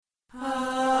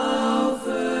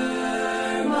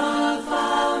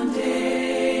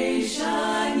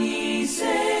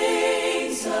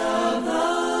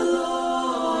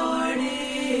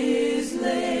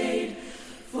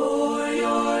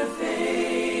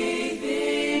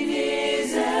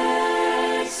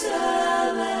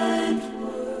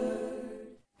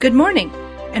Good morning,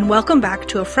 and welcome back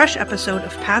to a fresh episode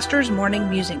of Pastor's Morning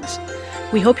Musings.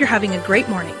 We hope you're having a great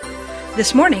morning.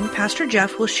 This morning, Pastor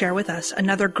Jeff will share with us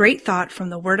another great thought from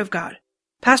the Word of God.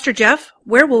 Pastor Jeff,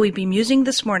 where will we be musing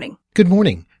this morning? Good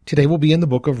morning. Today we'll be in the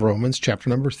book of Romans, chapter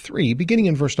number 3, beginning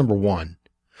in verse number 1.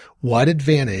 What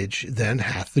advantage then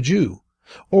hath the Jew?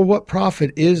 Or what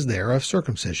profit is there of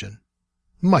circumcision?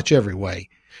 Much every way,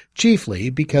 chiefly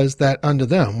because that unto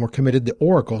them were committed the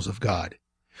oracles of God.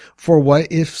 For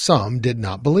what if some did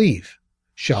not believe?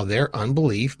 Shall their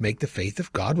unbelief make the faith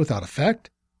of God without effect?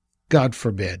 God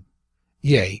forbid.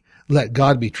 Yea, let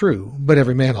God be true, but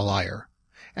every man a liar.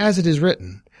 As it is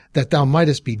written, that thou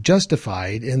mightest be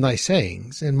justified in thy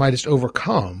sayings, and mightest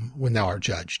overcome when thou art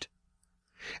judged.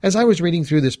 As I was reading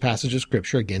through this passage of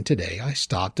Scripture again today, I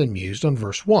stopped and mused on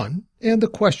verse 1 and the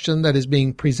question that is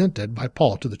being presented by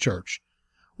Paul to the church.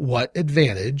 What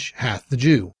advantage hath the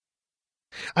Jew?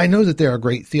 I know that there are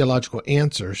great theological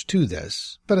answers to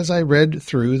this, but as I read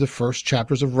through the first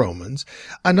chapters of Romans,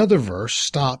 another verse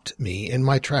stopped me in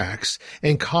my tracks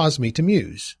and caused me to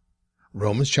muse.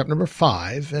 Romans chapter number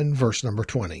 5 and verse number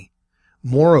 20.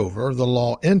 Moreover, the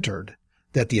law entered,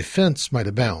 that the offense might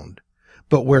abound.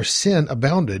 But where sin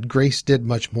abounded, grace did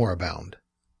much more abound.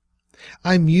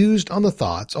 I mused on the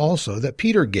thoughts also that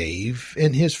Peter gave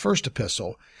in his first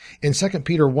epistle. In 2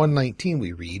 Peter 1:19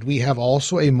 we read, We have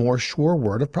also a more sure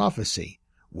word of prophecy,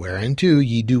 whereunto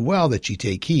ye do well that ye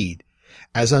take heed,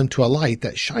 as unto a light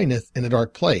that shineth in a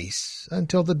dark place,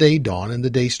 until the day dawn and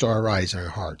the day star arise in our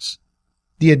hearts.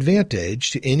 The advantage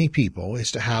to any people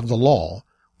is to have the law,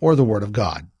 or the word of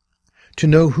God, to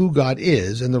know who God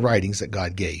is and the writings that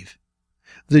God gave.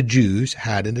 The Jews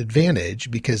had an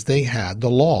advantage because they had the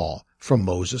law from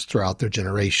Moses throughout their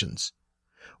generations.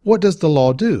 What does the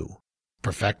law do?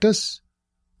 Perfect us?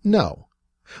 No.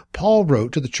 Paul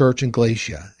wrote to the church in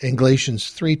Galatia in Galatians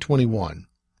 3:21,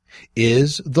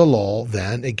 Is the law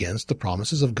then against the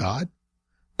promises of God?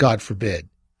 God forbid.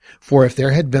 For if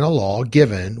there had been a law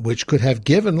given which could have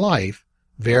given life,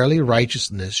 verily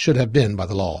righteousness should have been by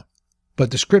the law.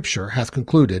 But the Scripture hath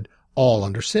concluded all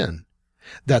under sin,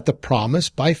 that the promise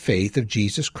by faith of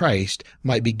Jesus Christ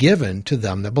might be given to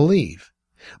them that believe.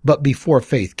 But before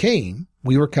faith came,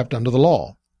 we were kept under the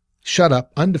law, shut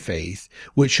up unto faith,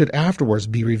 which should afterwards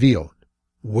be revealed.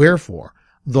 Wherefore,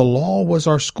 the law was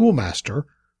our schoolmaster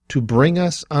to bring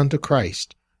us unto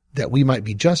Christ, that we might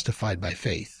be justified by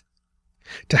faith.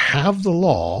 To have the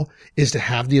law is to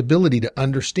have the ability to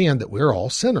understand that we're all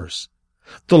sinners.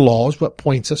 The law is what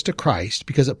points us to Christ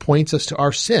because it points us to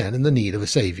our sin and the need of a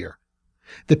Savior.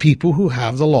 The people who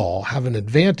have the law have an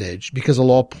advantage because the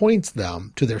law points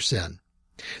them to their sin.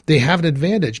 They have an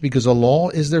advantage because the law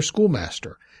is their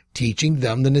schoolmaster, teaching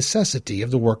them the necessity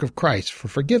of the work of Christ for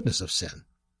forgiveness of sin.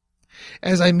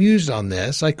 As I mused on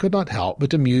this, I could not help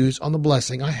but to muse on the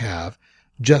blessing I have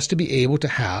just to be able to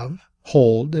have,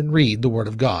 hold, and read the Word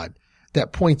of God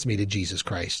that points me to Jesus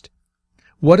Christ.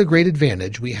 What a great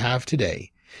advantage we have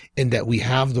today in that we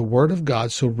have the Word of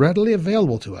God so readily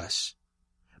available to us.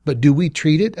 But do we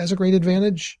treat it as a great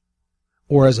advantage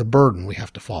or as a burden we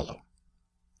have to follow?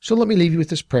 So let me leave you with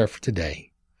this prayer for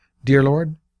today. Dear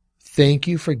Lord, thank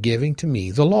you for giving to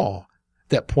me the law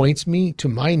that points me to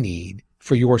my need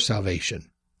for your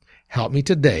salvation. Help me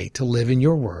today to live in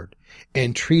your word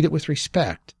and treat it with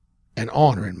respect and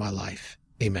honor in my life.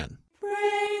 Amen.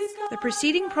 The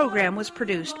preceding program was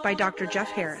produced by Dr. Jeff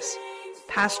Harris,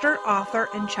 pastor, author,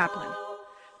 and chaplain.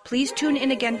 Please tune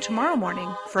in again tomorrow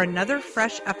morning for another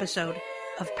fresh episode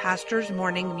of Pastor's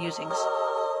Morning Musings.